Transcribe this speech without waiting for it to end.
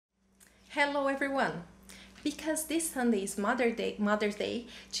Hello everyone! Because this Sunday is Mother's Day,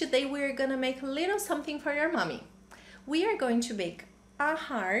 today we are gonna make a little something for your mommy. We are going to make a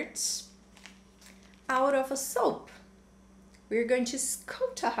heart out of a soap. We're going to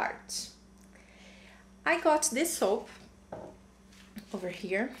sculpt a heart. I got this soap over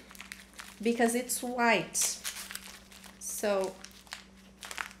here because it's white. So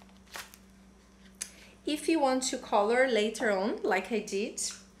if you want to color later on, like I did,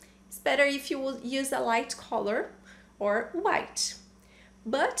 it's better if you will use a light color or white.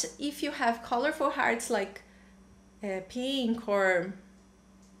 But if you have colorful hearts like pink or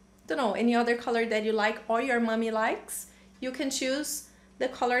don't know, any other color that you like or your mommy likes, you can choose the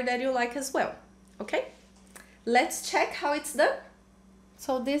color that you like as well. Okay, let's check how it's done.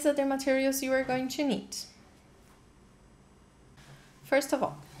 So these are the materials you are going to need. First of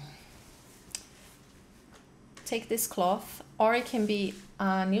all, take this cloth, or it can be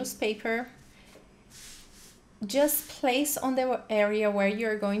a newspaper. Just place on the area where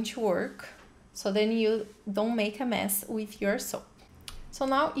you're going to work, so then you don't make a mess with your soap. So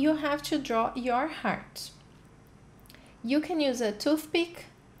now you have to draw your heart. You can use a toothpick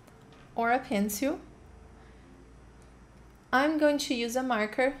or a pencil. I'm going to use a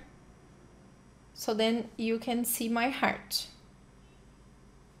marker, so then you can see my heart.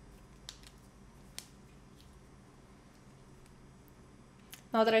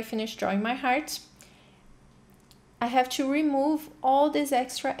 Now that I finished drawing my heart, I have to remove all these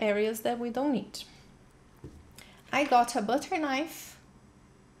extra areas that we don't need. I got a butter knife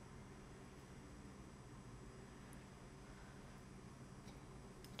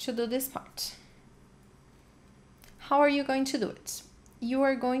to do this part. How are you going to do it? You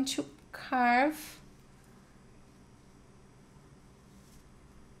are going to carve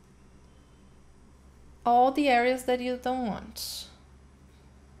all the areas that you don't want.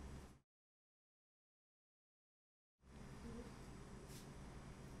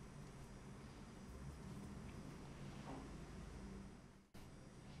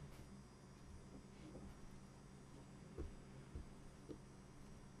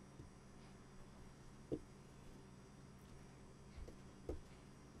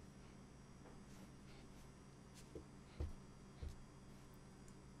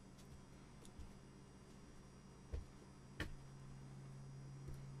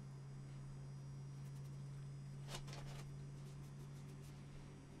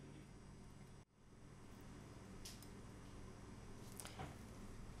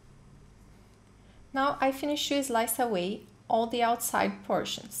 Now I finished to slice away all the outside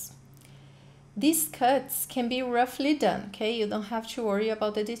portions. These cuts can be roughly done, okay? You don't have to worry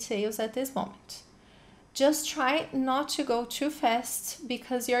about the details at this moment. Just try not to go too fast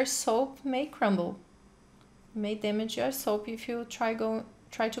because your soap may crumble. You may damage your soap if you try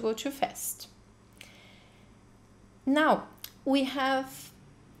to go too fast. Now we are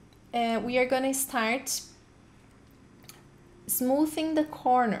going to start smoothing the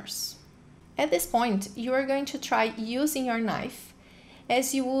corners. At this point, you are going to try using your knife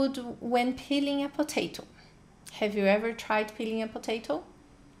as you would when peeling a potato. Have you ever tried peeling a potato?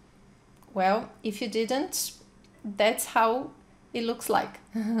 Well, if you didn't, that's how it looks like.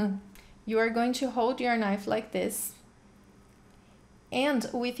 You are going to hold your knife like this, and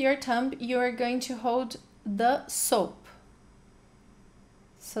with your thumb, you are going to hold the soap.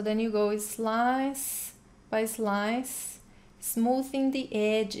 So then you go slice by slice, smoothing the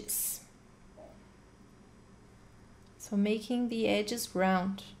edges. So making the edges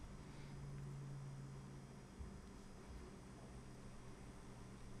round.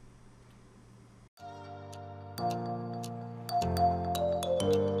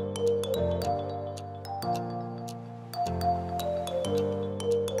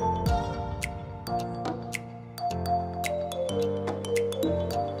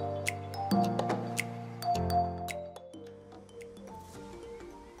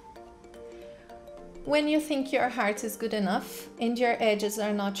 When you think your heart is good enough and your edges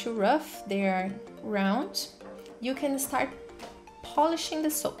are not too rough, they are round, you can start polishing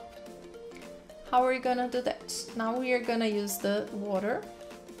the soap. How are we gonna do that? Now we are gonna use the water.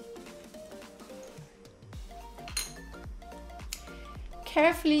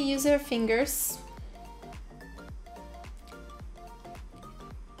 Carefully use your fingers.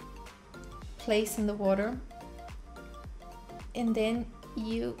 Place in the water, and then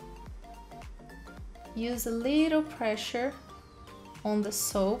you use a little pressure on the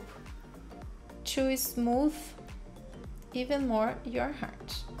soap to smooth even more your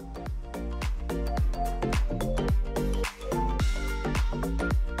heart.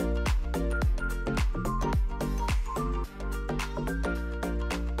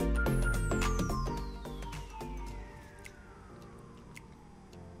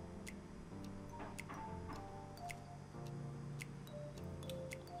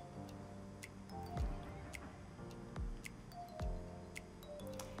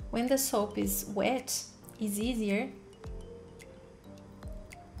 When the soap is wet, it's easier.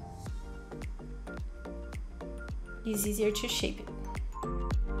 It's easier to shape it.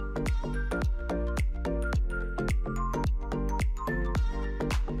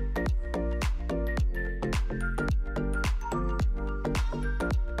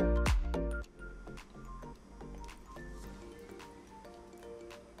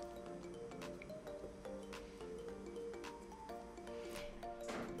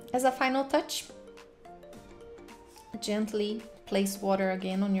 As a final touch, gently place water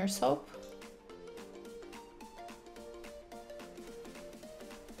again on your soap.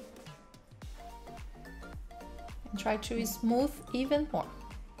 And try to smooth even more.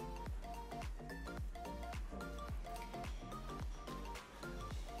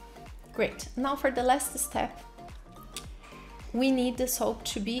 Great. Now for the last step, we need the soap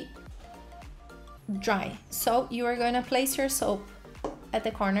to be dry. So you are going to place your soap at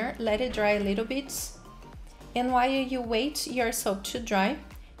the corner, let it dry a little bit, and while you wait your soap to dry,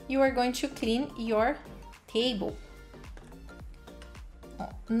 you are going to clean your table.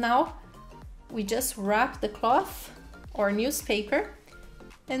 Now we just wrap the cloth or newspaper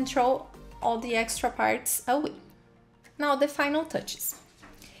and throw all the extra parts away. Now the final touches.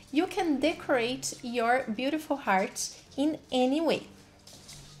 You can decorate your beautiful heart in any way.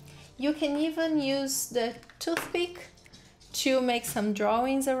 You can even use the toothpick to make some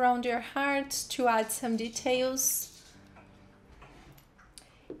drawings around your heart, to add some details.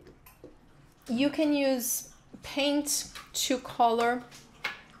 You can use paint to color.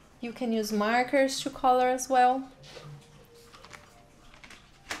 You can use markers to color as well.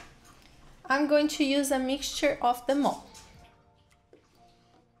 I'm going to use a mixture of them all.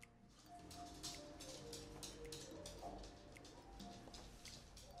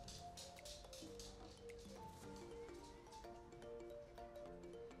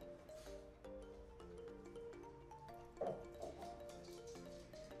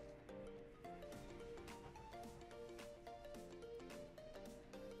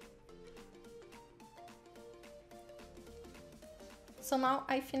 So now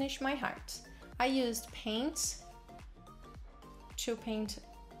I finished my heart. I used paint to paint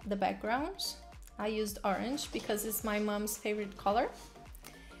the background. I used orange because it's my mom's favorite color.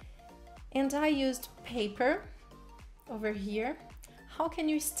 And I used paper over here. How can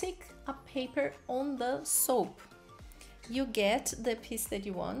you stick a paper on the soap? You get the piece that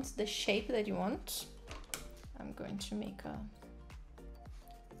you want, the shape that you want. I'm going to make a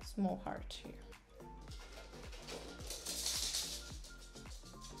small heart here.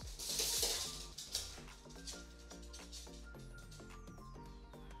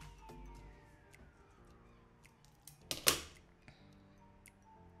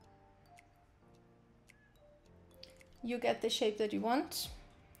 You get the shape that you want.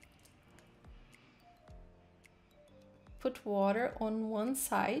 Put water on one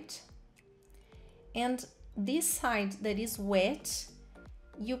side, and this side that is wet,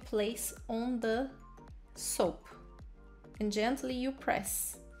 you place on the soap and gently you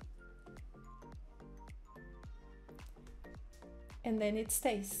press. And then it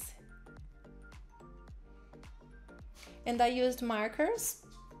stays. And I used markers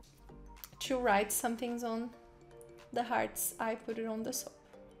to write some things on the hearts. I put it on the soap.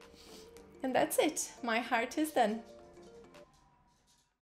 And that's it. My heart is done.